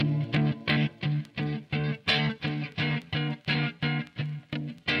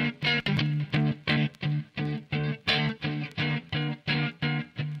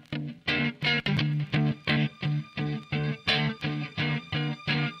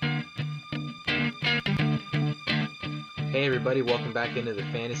Hey everybody, welcome back into the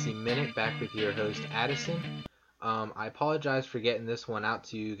Fantasy Minute, back with your host Addison. I apologize for getting this one out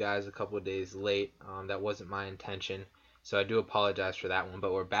to you guys a couple of days late. That wasn't my intention, so I do apologize for that one,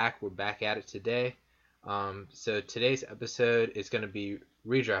 but we're back at it today. So today's episode is going to be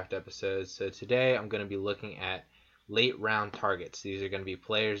redraft episodes. So today I'm going to be looking at late round targets. These are going to be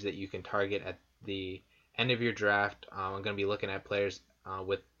players that you can target at the end of your draft. I'm going to be looking at players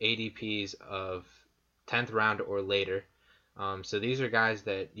with ADPs of 10th round or later. So these are guys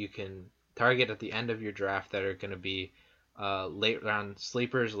that you can target at the end of your draft that are going to be late round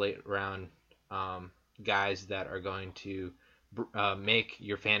sleepers, late round guys that are going to make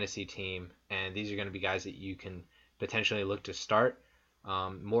your fantasy team. And these are going to be guys that you can potentially look to start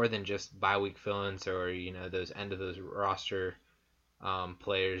more than just bye week fill-ins or those end of those roster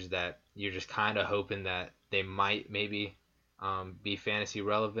players that you're just kind of hoping that they might maybe be fantasy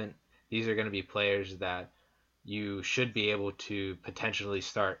relevant. These are going to be players that you should be able to potentially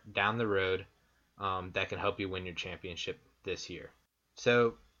start down the road that can help you win your championship this year.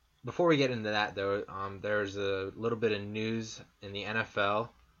 So before we get into that, though, there's a little bit of news in the NFL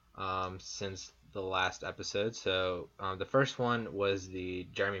since the last episode. So the first one was the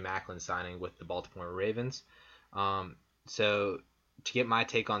Jeremy Maclin signing with the Baltimore Ravens. So to get my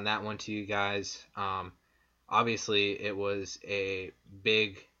take on that one to you guys, obviously it was a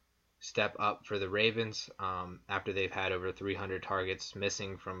big step up for the Ravens after they've had over 300 targets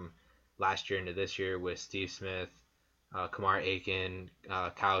missing from last year into this year with Steve Smith, Kamar Aiken,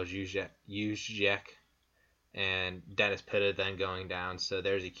 Kyle Juszczyk, and Dennis Pitta then going down. So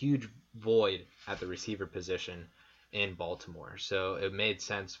there's a huge void at the receiver position in Baltimore. So it made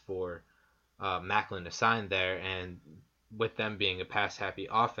sense for Maclin to sign there, and with them being a pass-happy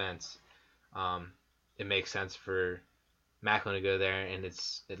offense, it makes sense for Maclin to go there, and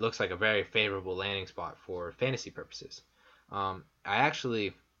it looks like a very favorable landing spot for fantasy purposes. I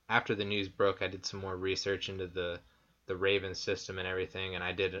actually, after the news broke, I did some more research into the Ravens system and everything, and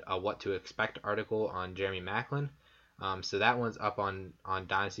I did a what to expect article on Jeremy Maclin. So that one's up on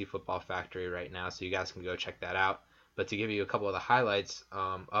Dynasty Football Factory right now, so you guys can go check that out. But to give you a couple of the highlights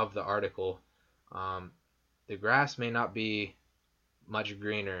of the article, the grass may not be much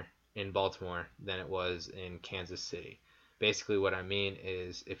greener in Baltimore than it was in Kansas City. Basically what I mean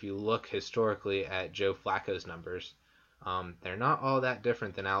is if you look historically at Joe Flacco's numbers, they're not all that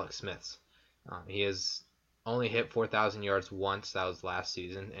different than Alex Smith's. He has only hit 4,000 yards once, that was last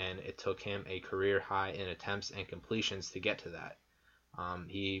season, and it took him a career high in attempts and completions to get to that.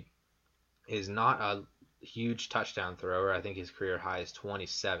 He is not a huge touchdown thrower. I think his career high is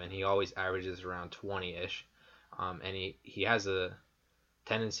 27. He always averages around 20-ish, and he has a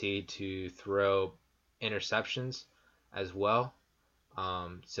tendency to throw interceptions as well.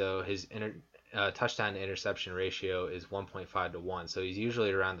 So his touchdown to interception ratio is 1.5 to 1. So he's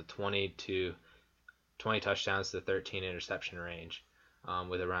usually around the 20 touchdowns to 13 interception range,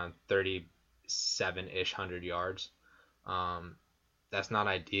 with around 37-ish hundred yards. That's not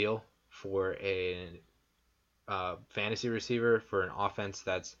ideal for a fantasy receiver for an offense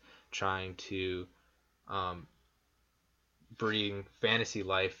that's trying to bring fantasy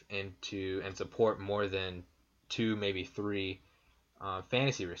life into and support more than 2, maybe 3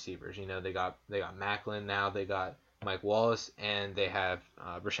 fantasy receivers. They got Maclin now, they got Mike Wallace, and they have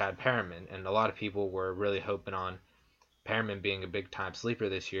Rashad Perriman. And a lot of people were really hoping on Perriman being a big time sleeper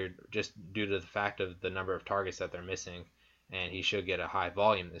this year, just due to the fact of the number of targets that they're missing, and he should get a high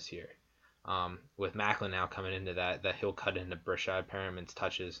volume this year. With Maclin now coming into that he'll cut into Rashad Perriman's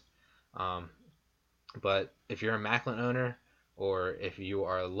touches. But if you're a Maclin owner, or if you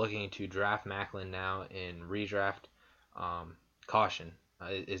are looking to draft Maclin now in redraft, caution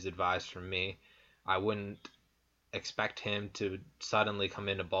is advised from me. I wouldn't expect him to suddenly come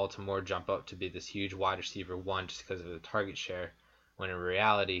into Baltimore, jump up to be this huge wide receiver one just because of the target share, when in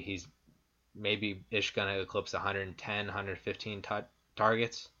reality he's maybe going to eclipse 110, 115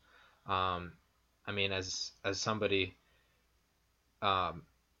 targets. I mean, as somebody,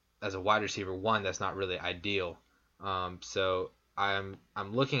 as a wide receiver one, that's not really ideal. So I'm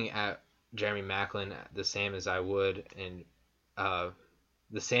looking at Jeremy Maclin the same as I would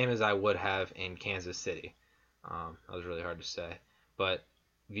have in Kansas City. That was really hard to say, but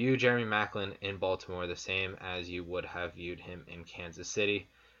view Jeremy Maclin in Baltimore the same as you would have viewed him in Kansas City.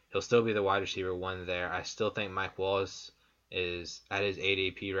 He'll still be the wide receiver one there. I still think Mike Wallace is at his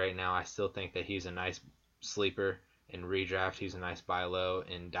ADP right now. I still think that he's a nice sleeper in redraft. He's a nice buy low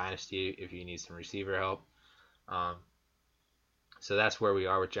in Dynasty if you need some receiver help. So that's where we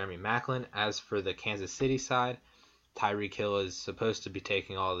are with Jeremy Maclin. As for the Kansas City side, Tyreek Hill is supposed to be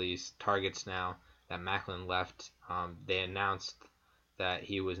taking all these targets now that Macklin left, they announced that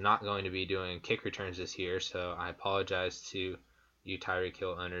he was not going to be doing kick returns this year. So I apologize to you Tyreek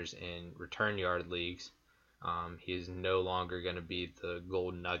Hill owners in return yard leagues. He is no longer going to be the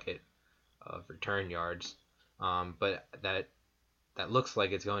gold nugget of return yards. But that looks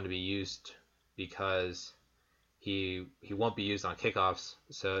like it's going to be used because he won't be used on kickoffs.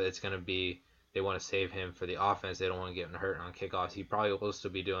 So it's going to be, they want to save him for the offense. They don't want to get him hurt on kickoffs. He probably will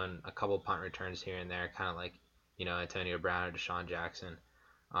still be doing a couple punt returns here and there, kind of like, Antonio Brown or Deshaun Jackson,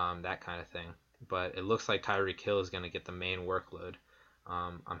 that kind of thing. But it looks like Tyreek Hill is going to get the main workload.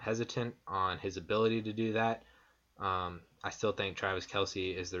 I'm hesitant on his ability to do that. I still think Travis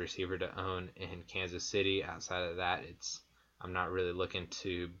Kelce is the receiver to own in Kansas City. Outside of that, I'm not really looking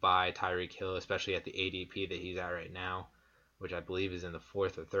to buy Tyreek Hill, especially at the ADP that he's at right now, which I believe is in the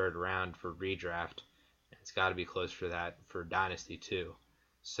 4th or 3rd round for redraft. It's got to be close for that for Dynasty too.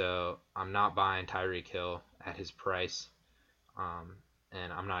 So I'm not buying Tyreek Hill at his price,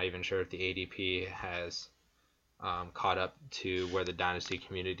 and I'm not even sure if the ADP has caught up to where the Dynasty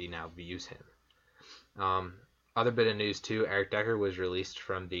community now views him. Other bit of news too, Eric Decker was released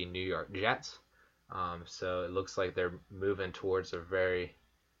from the New York Jets. So it looks like they're moving towards a very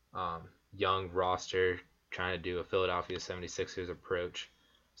young roster, trying to do a Philadelphia 76ers approach.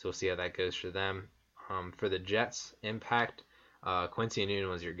 So we'll see how that goes for them. For the Jets impact, Quincy Enunwa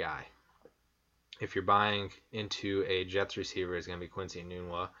was your guy. If you're buying into a Jets receiver, it's going to be Quincy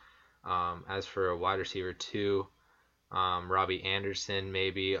Enunwa. As for a wide receiver 2, Robbie Anderson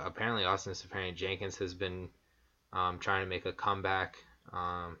maybe. Apparently Austin Seferian-Jenkins has been trying to make a comeback.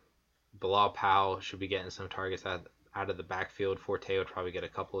 Bilal Powell should be getting some targets out of the backfield. Forte would probably get a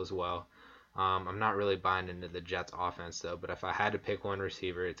couple as well. I'm not really buying into the Jets offense though, but if I had to pick one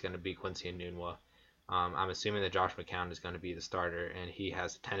receiver, it's going to be Quincy Enunwa. I'm assuming that Josh McCown is going to be the starter, and he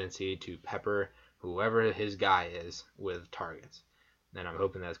has a tendency to pepper whoever his guy is with targets. And I'm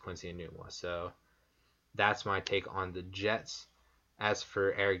hoping that's Quincy Enunwa. So that's my take on the Jets. As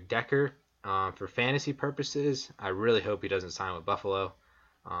for Eric Decker, for fantasy purposes, I really hope he doesn't sign with Buffalo.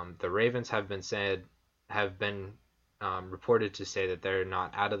 The Ravens have been reported to say that they're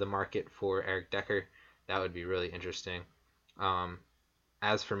not out of the market for Eric Decker. That would be really interesting.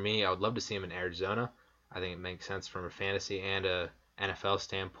 As for me, I would love to see him in Arizona. I think it makes sense from a fantasy and a NFL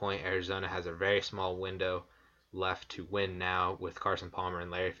standpoint. Arizona has a very small window left to win now with Carson Palmer and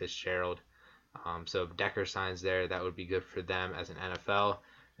Larry Fitzgerald. So if Decker signs there, that would be good for them as an NFL.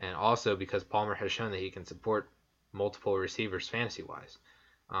 And also because Palmer has shown that he can support multiple receivers fantasy-wise.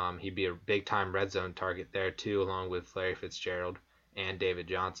 He'd be a big-time red zone target there too, along with Larry Fitzgerald and David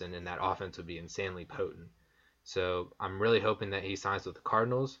Johnson, and that offense would be insanely potent. So I'm really hoping that he signs with the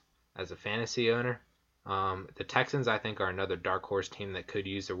Cardinals as a fantasy owner. The Texans, I think, are another dark horse team that could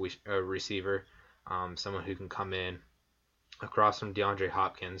use a receiver, someone who can come in across from DeAndre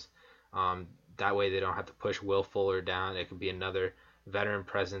Hopkins. That way they don't have to push Will Fuller down. It could be another veteran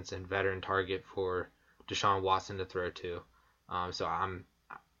presence and veteran target for Deshaun Watson to throw to. So I'm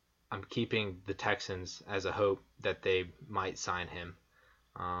keeping the Texans as a hope that they might sign him.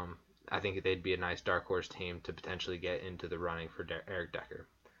 I think they'd be a nice dark horse team to potentially get into the running for Eric Decker.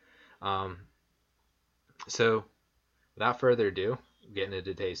 So without further ado, getting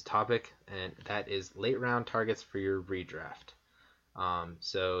into today's topic, and that is late round targets for your redraft.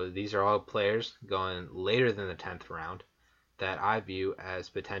 So these are all players going later than the 10th round that I view as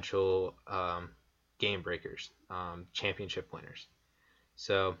potential game breakers, championship winners.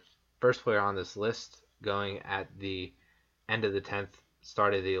 So first player on this list going at the end of the 10th,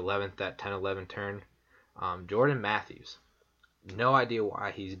 start of the 11th, that 10-11 turn, Jordan Matthews. No idea why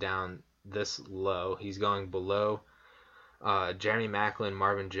he's down this low. He's going below Jeremy Maclin,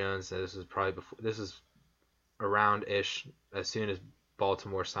 Marvin Jones. This is around-ish as soon as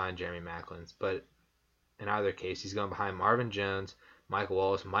Baltimore signed Jeremy Maclin's. But in either case, he's going behind Marvin Jones, Mike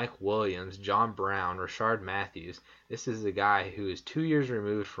Wallace, Mike Williams, John Brown, Rashard Matthews. This is a guy who is 2 years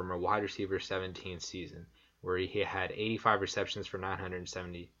removed from a wide receiver 17 season, where he had 85 receptions for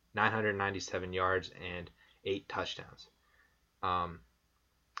 997 yards and 8 touchdowns.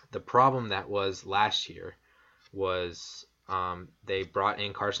 The problem that was last year was they brought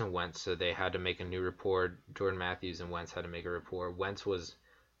in Carson Wentz, so they had to make a new rapport. Jordan Matthews and Wentz had to make a rapport. Wentz was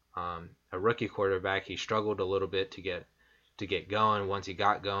a rookie quarterback. He struggled a little bit to get going. Once he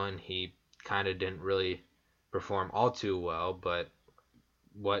got going, he kind of didn't really perform all too well, but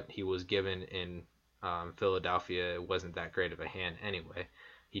what he was given in Philadelphia wasn't that great of a hand anyway.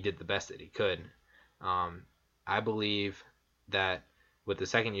 He did the best that he could. I believe that with the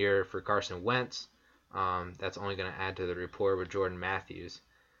second year for Carson Wentz, that's only going to add to the rapport with Jordan Matthews.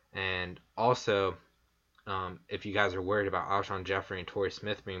 And also, if you guys are worried about Alshon Jeffrey and Torrey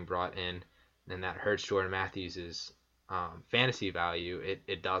Smith being brought in, then that hurts Jordan Matthews' fantasy value.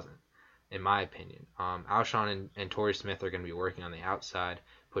 It doesn't, in my opinion. Alshon and Torrey Smith are going to be working on the outside,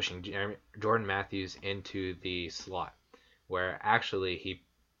 pushing Jordan Matthews into the slot, where actually he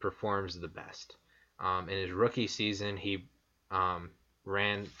performs the best. In his rookie season, he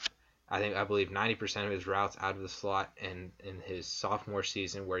ran, I believe 90% of his routes out of the slot, and in his sophomore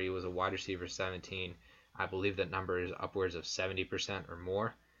season, where he was a wide receiver 17, I believe that number is upwards of 70% or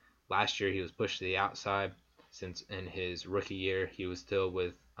more. Last year, he was pushed to the outside. Since in his rookie year, he was still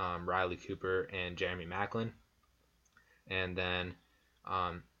with Riley Cooper and Jeremy Maclin. And then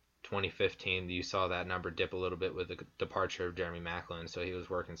 2015, you saw that number dip a little bit with the departure of Jeremy Maclin, so he was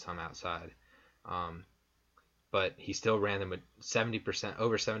working some outside. But he still ran them with 70%,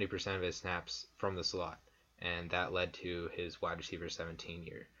 over 70% of his snaps from the slot, and that led to his wide receiver 17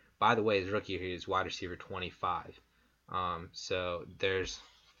 year. By the way, his rookie year, he was wide receiver 25. So there's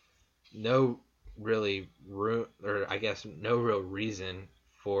no really no real reason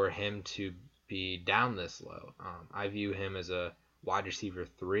for him to be down this low. I view him as a wide receiver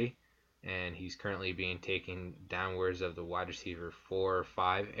 3, and he's currently being taken downwards of the wide receiver 4 or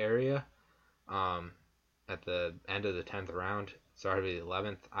 5 area. At the end of the 10th round, start of the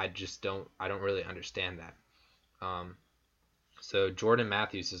 11th, I don't really understand that. So Jordan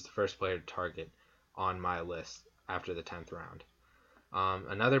Matthews is the first player to target on my list after the 10th round.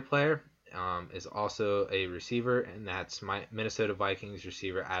 Another player is also a receiver, and that's my Minnesota Vikings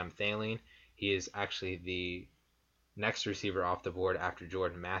receiver Adam Thielen. He is actually the next receiver off the board after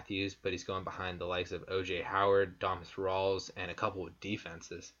Jordan Matthews, but he's going behind the likes of O.J. Howard, Thomas Rawls, and a couple of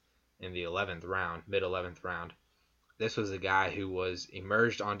defenses in the 11th round, mid-11th round. This was a guy who was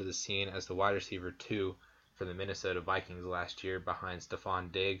emerged onto the scene as the wide receiver 2 for the Minnesota Vikings last year behind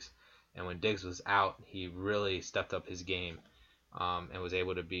Stephon Diggs. And when Diggs was out, he really stepped up his game and was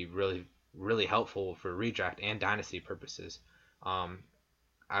able to be really, really helpful for redraft and dynasty purposes.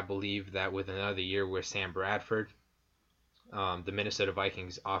 I believe that with another year with Sam Bradford, the Minnesota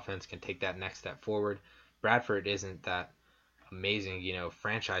Vikings offense can take that next step forward. Bradford isn't that amazing,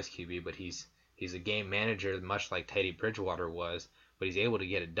 franchise QB, but he's a game manager, much like Teddy Bridgewater was, but he's able to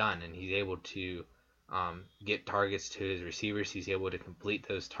get it done, and he's able to get targets to his receivers. He's able to complete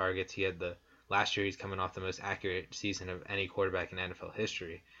those targets. Last year he's coming off the most accurate season of any quarterback in NFL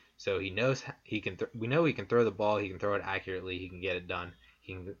history. So he knows we know he can throw the ball. He can throw it accurately. He can get it done.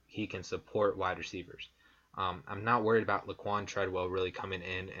 He can support wide receivers. I'm not worried about Laquan Treadwell really coming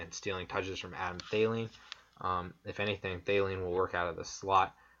in and stealing touches from Adam Thielen. If anything, Thielen will work out of the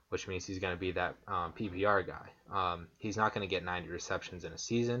slot, which means he's going to be that PPR guy. He's not going to get 90 receptions in a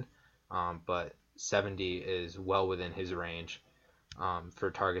season, but 70 is well within his range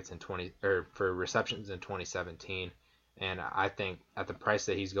for receptions in 2017. And I think at the price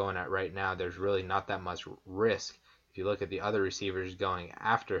that he's going at right now, there's really not that much risk. If you look at the other receivers going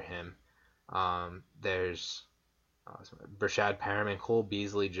after him, there's Brashad Perriman, Cole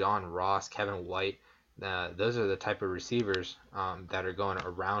Beasley, John Ross, Kevin White. Those are the type of receivers that are going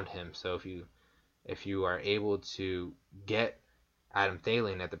around him. So if you are able to get Adam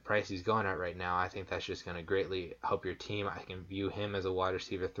Thielen at the price he's going at right now, I think that's just going to greatly help your team. I can view him as a wide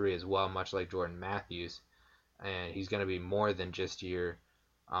receiver 3 as well, much like Jordan Matthews, and he's going to be more than just your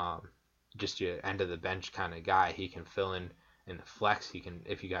end of the bench kind of guy. He can fill in the flex. He can,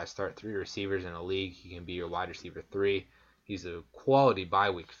 if you guys start 3 receivers in a league, he can be your wide receiver 3. He's a quality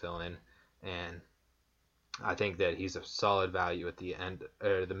bye week fill-in, and I think that he's a solid value at the end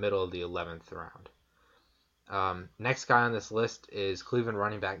or the middle of the 11th round. Next guy on this list is Cleveland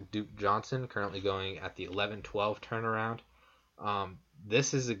running back Duke Johnson, currently going at the 11-12 turnaround.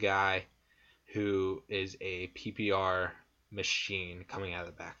 This is a guy who is a PPR machine coming out of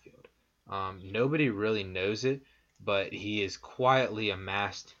the backfield. Nobody really knows it, but he has quietly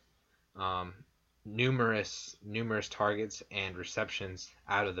amassed numerous targets and receptions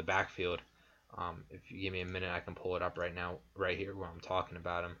out of the backfield. If you give me a minute, I can pull it up right now, right here where I'm talking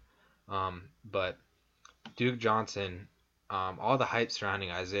about him. But Duke Johnson, all the hype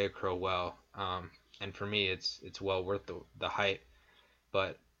surrounding Isaiah Crowell, and for me, it's well worth the hype.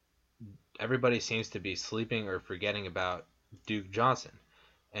 But everybody seems to be sleeping or forgetting about Duke Johnson,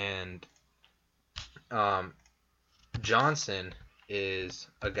 and Johnson is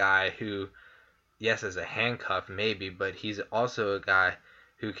a guy who, yes, as a handcuff maybe, but he's also a guy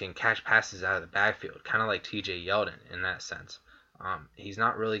who can catch passes out of the backfield, kind of like TJ Yeldon in that sense. He's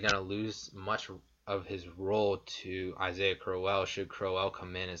not really going to lose much of his role to Isaiah Crowell should Crowell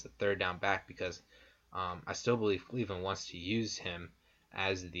come in as the third down back, because I still believe Cleveland wants to use him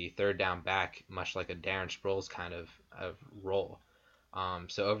as the third down back, much like a Darren Sproles kind of role.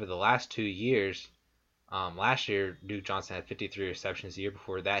 So over the last 2 years, last year Duke Johnson had 53 receptions. The year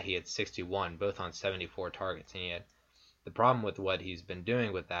before that, he had 61, both on 74 targets. And he had the problem with what he's been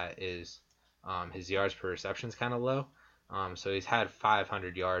doing with that is his yards per reception is kind of low. So he's had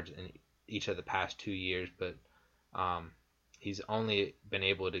 500 yards in each of the past 2 years, but he's only been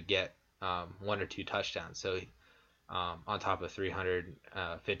able to get 1 or 2 touchdowns. So on top of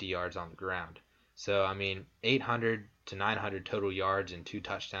 350 yards on the ground. So, I mean, 800 to 900 total yards and 2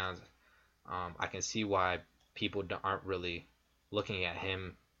 touchdowns. I can see why people aren't really looking at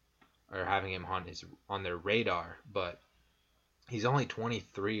him or having him on their radar, but he's only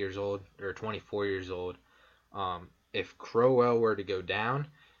 23 years old or 24 years old. If Crowell were to go down,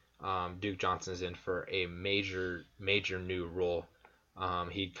 Duke Johnson's in for a major new role.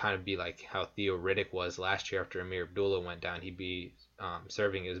 He'd kind of be like how Theo Riddick was last year after Amir Abdullah went down. He'd be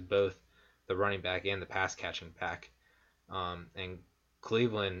serving as both the running back and the pass catching back. And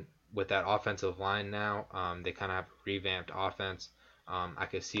Cleveland, with that offensive line now, they kind of have a revamped offense. I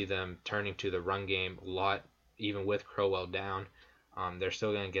could see them turning to the run game a lot, even with Crowell down. They're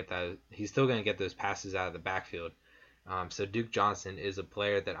still going to get that. He's still going to get those passes out of the backfield. So Duke Johnson is a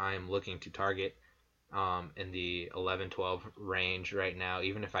player that I am looking to target in the 11-12 range right now.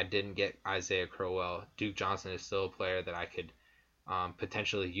 Even if I didn't get Isaiah Crowell, Duke Johnson is still a player that I could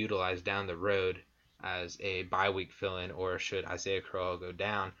potentially utilize down the road as a bye week fill-in, or should Isaiah Crowell go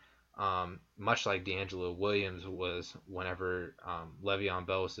down, much like D'Angelo Williams was whenever Le'Veon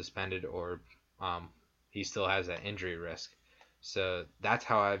Bell was suspended, or he still has that injury risk. So that's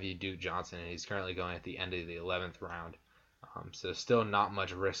how I view Duke Johnson, and he's currently going at the end of the 11th round. So still not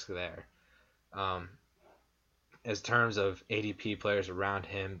much risk there. As terms of ADP players around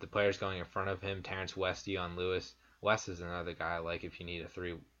him, the players going in front of him, Terrence West, Dion Lewis. West is another guy I like if you need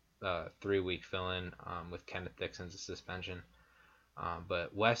a 3-week fill-in with Kenneth Dixon's suspension.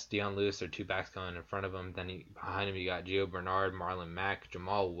 But West, Dion Lewis are 2 backs going in front of him. Then behind him you got Gio Bernard, Marlon Mack,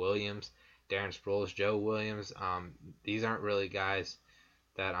 Jamal Williams, Darren Sproles, Joe Williams. These aren't really guys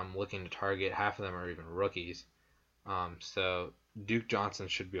that I'm looking to target. Half of them are even rookies. So Duke Johnson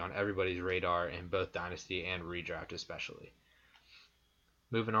should be on everybody's radar in both Dynasty and Redraft especially.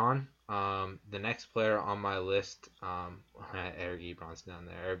 Moving on, the next player on my list, Eric Ebron's down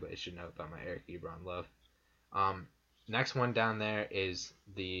there. Everybody should know about my Eric Ebron love. Next one down there is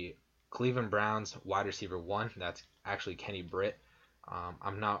the Cleveland Browns wide receiver 1. That's actually Kenny Britt.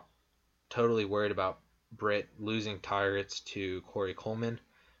 I'm not totally worried about Britt losing targets to Corey Coleman.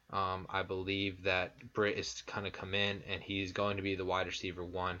 I believe that Britt is going to come in and he's going to be the wide receiver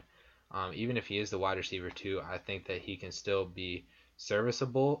 1. Even if he is the wide receiver 2, I think that he can still be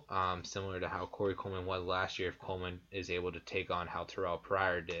serviceable, similar to how Corey Coleman was last year if Coleman is able to take on how Terrell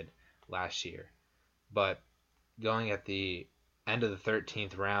Pryor did last year. But going at the end of the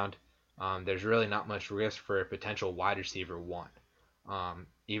 13th round, there's really not much risk for a potential wide receiver 1.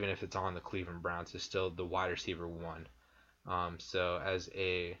 Even if it's on the Cleveland Browns, it's still the wide receiver 1. So as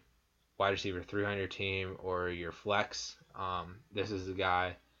a wide receiver 3 on your team or your flex, this is the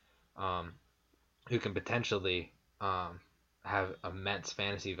guy who can potentially have immense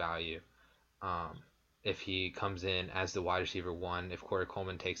fantasy value if he comes in as the wide receiver 1, if Corey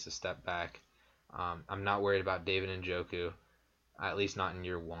Coleman takes a step back. I'm not worried about David Njoku, at least not in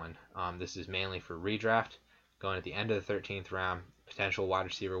year 1. This is mainly for redraft, going at the end of the 13th round, potential wide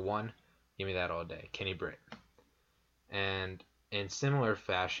receiver 1. Give me that all day. Kenny Britt. And in similar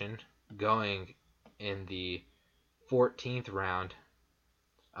fashion, going in the 14th round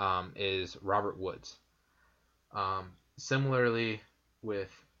is Robert Woods. Similarly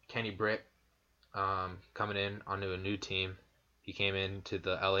with Kenny Britt coming in onto a new team, he came into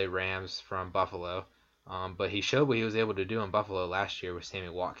the LA Rams from Buffalo, but he showed what he was able to do in Buffalo last year with Sammy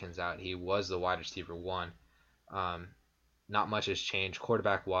Watkins out. He was the wide receiver 1. Not much has changed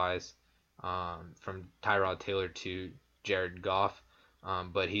quarterback-wise from Tyrod Taylor to Jared Goff,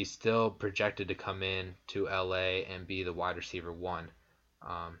 but he's still projected to come in to LA and be the wide receiver 1.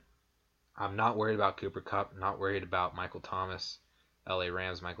 I'm not worried about Cooper Kupp, not worried about Michael Thomas, LA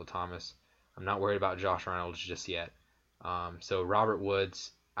Rams Michael Thomas. I'm not worried about Josh Reynolds just yet. So Robert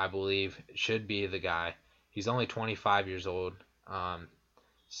Woods, I believe, should be the guy. He's only 25 years old,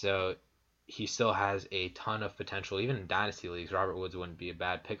 so he still has a ton of potential. Even in dynasty leagues, Robert Woods wouldn't be a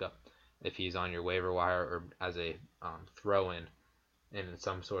bad pickup if he's on your waiver wire or as a throw-in in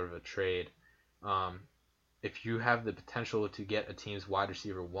some sort of a trade. If you have the potential to get a team's wide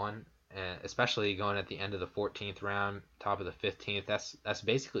receiver 1, especially going at the end of the 14th round, top of the 15th, that's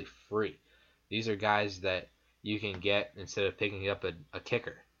basically free. These are guys that you can get instead of picking up a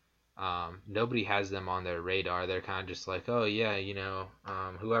kicker. Nobody has them on their radar. They're kind of just like, oh yeah,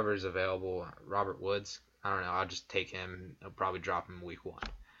 whoever's available, Robert Woods. I don't know. I'll just take him. I'll probably drop him week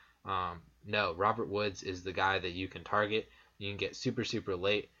 1. No, Robert Woods is the guy that you can target. You can get super, super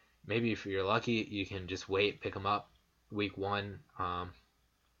late. Maybe if you're lucky, you can just wait, pick him up week 1,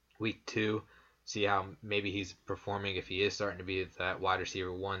 week 2, see how maybe he's performing if he is starting to be that wide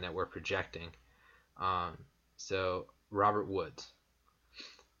receiver 1 that we're projecting. So Robert Woods.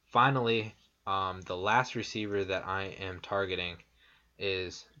 Finally, the last receiver that I am targeting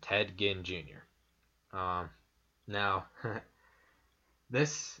is Ted Ginn Jr. Now,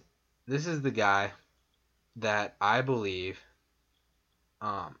 this is the guy that I believe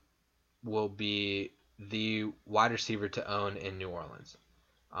will be the wide receiver to own in New Orleans.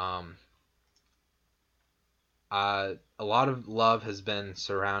 A lot of love has been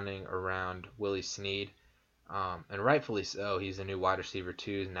surrounding around Willie Snead, and rightfully so. He's a new wide receiver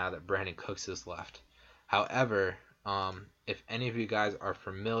too now that Brandon Cooks has left. However, if any of you guys are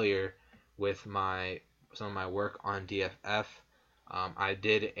familiar with some of my work on DFF, I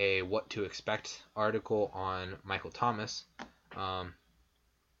did a what to expect article on Michael Thomas.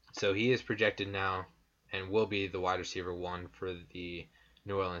 So he is projected now and will be the wide receiver 1 for the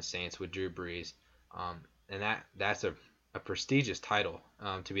New Orleans Saints with Drew Brees. And that's a prestigious title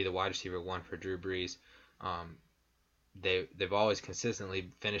to be the wide receiver 1 for Drew Brees. They've always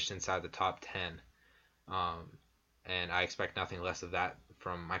consistently finished inside the top 10. And I expect nothing less of that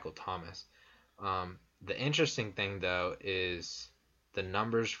from Michael Thomas. The interesting thing, though, is the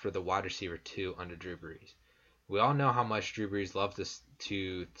numbers for the wide receiver 2 under Drew Brees. We all know how much Drew Brees loves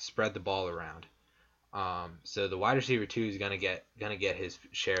to spread the ball around. So the wide receiver 2 is gonna get his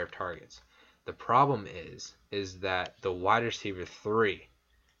share of targets. The problem is that the wide receiver 3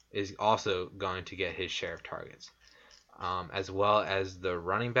 is also going to get his share of targets, as well as the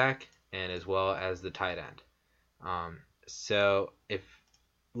running back and as well as the tight end. So if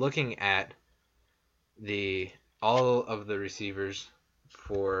looking at all of the receivers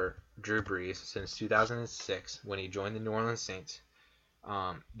for Drew Brees since 2006 when he joined the New Orleans Saints,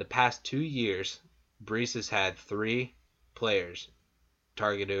 the past 2 years, Brees has had 3 players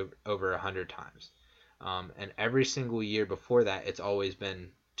targeted over 100 times. And every single year before that, it's always been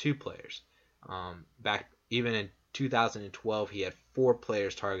 2 players. Back even in 2012, he had 4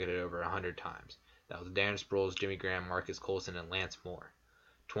 players targeted over 100 times. That was Darren Sproles, Jimmy Graham, Marcus Colston, and Lance Moore.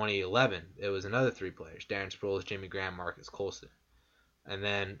 2011, it was another 3 players: Darren Sproles, Jimmy Graham, Marcus Colston. And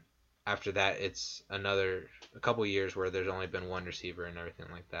then after that, it's a couple years where there's only been 1 receiver and everything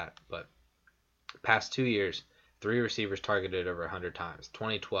like that. But past 2 years, 3 receivers targeted over 100 times.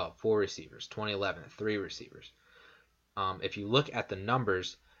 2012, 4 receivers. 2011, 3 receivers. If you look at the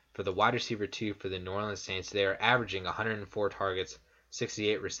numbers for the wide receiver 2 for the New Orleans Saints, they are averaging 104 targets,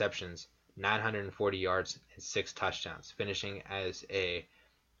 68 receptions, 940 yards, and 6 touchdowns, finishing as a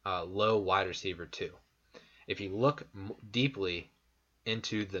low wide receiver 2. If you look deeply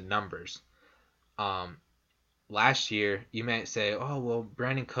into the numbers, last year you might say, oh, well,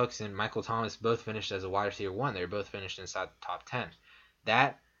 Brandon Cooks and Michael Thomas both finished as a wide receiver 1. They were both finished inside the top 10.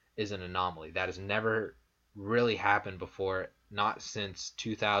 That is an anomaly. That has never really happened before, not since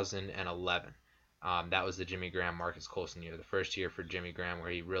 2011. That was the Jimmy Graham, Marcus Colston year, the first year for Jimmy Graham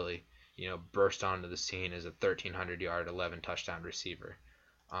where he really burst onto the scene as a 1,300-yard, 11-touchdown receiver.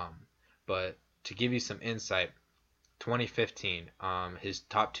 But to give you some insight, 2015, his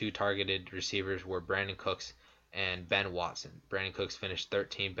top 2 targeted receivers were Brandon Cooks and Ben Watson. Brandon Cooks finished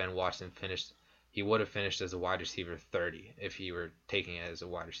 13. Ben Watson he would have finished as a wide receiver 30 if he were taking it as a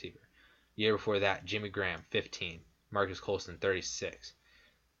wide receiver. The year before that, Jimmy Graham, 15. Marcus Colston, 36.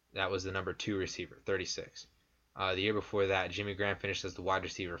 That was the number 2 receiver, 36. The year before that, Jimmy Graham finished as the wide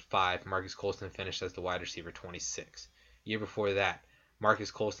receiver 5. Marcus Colston finished as the wide receiver 26. The year before that,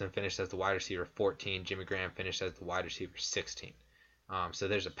 Marcus Colston finished as the wide receiver 14. Jimmy Graham finished as the wide receiver 16. So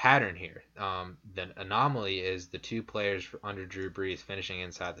there's a pattern here. The anomaly is the 2 players under Drew Brees finishing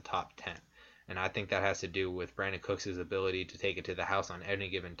inside the top 10. And I think that has to do with Brandon Cooks' ability to take it to the house on any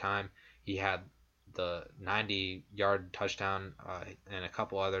given time. He had the 90-yard touchdown and a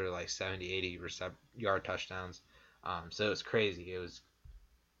couple other like 70, 80-yard touchdowns. So it was crazy.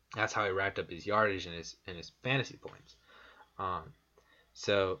 That's how he racked up his yardage and his fantasy points.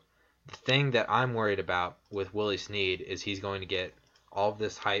 So the thing that I'm worried about with Willie Snead is he's going to get all of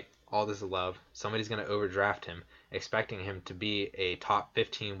this hype, all this love. Somebody's going to overdraft him, expecting him to be a top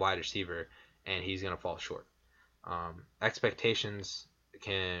 15 wide receiver, and he's going to fall short. Expectations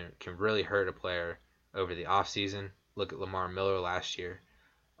can really hurt a player over the offseason. Look at Lamar Miller last year.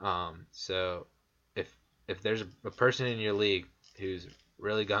 So if if there's a person in your league who's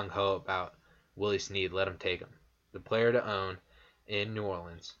really gung-ho about Willie Snead, let him take him. The player to own in New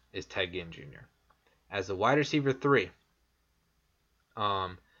Orleans is Ted Ginn Jr. As the wide receiver 3,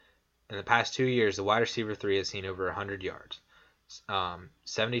 in the past 2 years, the wide receiver 3 has seen over 100 yards,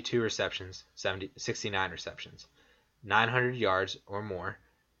 72 receptions, 69 receptions, 900 yards or more,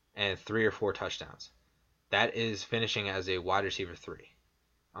 and 3 or 4 touchdowns. That is finishing as a wide receiver 3,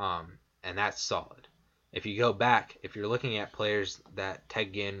 and that's solid. If you go back, if you're looking at players that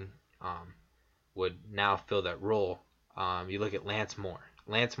Ted Ginn would now fill that role, you look at Lance Moore.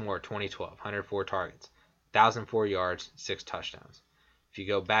 Lance Moore, 2012, 104 targets, 1,004 yards, 6 touchdowns. If you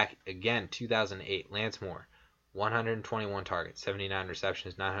go back again, 2008, Lance Moore, 121 targets, 79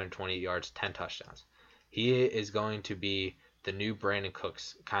 receptions, 928 yards, 10 touchdowns. He is going to be the new Brandon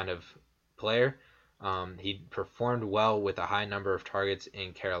Cooks kind of player. He performed well with a high number of targets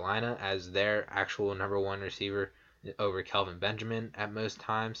in Carolina as their actual number 1 receiver over Kelvin Benjamin at most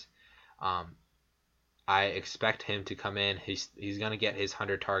times. I expect him to come in. He's going to get his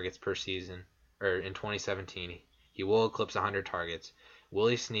 100 targets per season, or in 2017. He will eclipse 100 targets.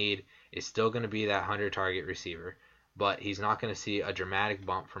 Willie Snead is still going to be that 100 target receiver, but he's not going to see a dramatic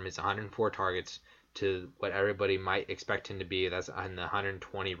bump from his 104 targets to what everybody might expect him to be. That's in the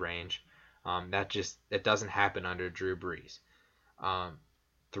 120 range. That doesn't happen under Drew Brees.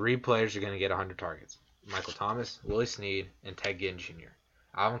 3 players are going to get 100 targets: Michael Thomas, Willie Snead, and Ted Ginn Jr.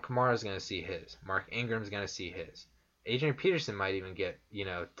 Alvin Kamara is going to see his. Mark Ingram's going to see his. Adrian Peterson might even get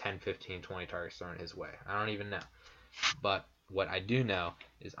 10, 15, 20 targets thrown his way. I don't even know. But what I do know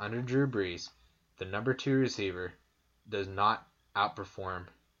is under Drew Brees, the number 2 receiver does not outperform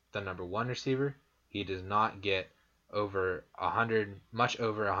the number 1 receiver. He does not get much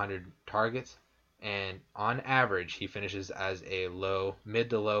over 100 targets, and on average, he finishes as a mid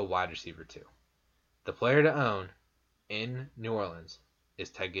to low wide receiver 2. The player to own in New Orleans is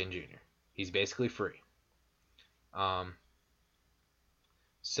Ted Ginn Jr. He's basically free.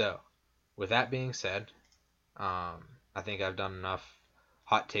 So, with that being said, I think I've done enough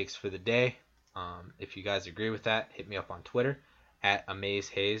hot takes for the day. If you guys agree with that, hit me up on Twitter at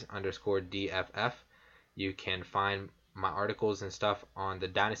AmazeHaze_DFF. You can find my articles and stuff on the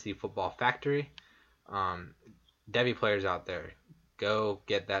Dynasty Football Factory. Devy players out there, go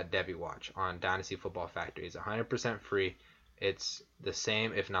get that Devy watch on Dynasty Football Factory. It's 100% free. It's the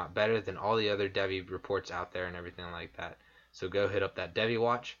same, if not better, than all the other Devy reports out there and everything like that. So go hit up that Devy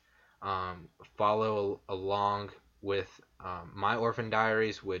watch. Follow along with my Orphan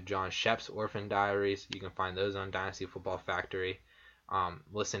Diaries, with John Shep's Orphan Diaries. You can find those on Dynasty Football Factory.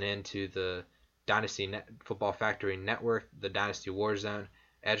 Listen in to the Dynasty Football Factory Network, the Dynasty Warzone,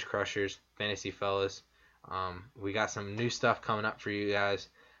 Edge Crushers, Fantasy Fellas. We got some new stuff coming up for you guys.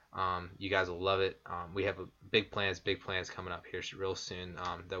 You guys will love it. We have big plans coming up here real soon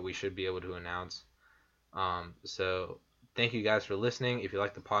that we should be able to announce. So thank you guys for listening. If you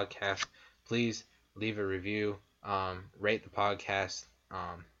like the podcast, please leave a review, rate the podcast.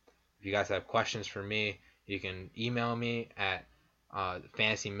 If you guys have questions for me, you can email me at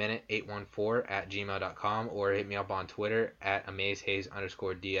fantasyminute814@gmail.com, or hit me up on Twitter at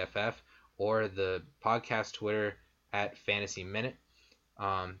AmazeHaze_DFF, or the podcast Twitter at FantasyMinute.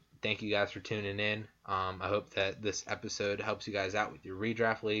 Thank you guys for tuning in. I hope that this episode helps you guys out with your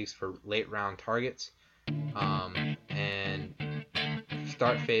redraft leagues for late round targets. And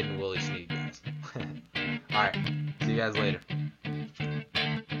start fading Willie Snead, guys. Alright, see you guys later.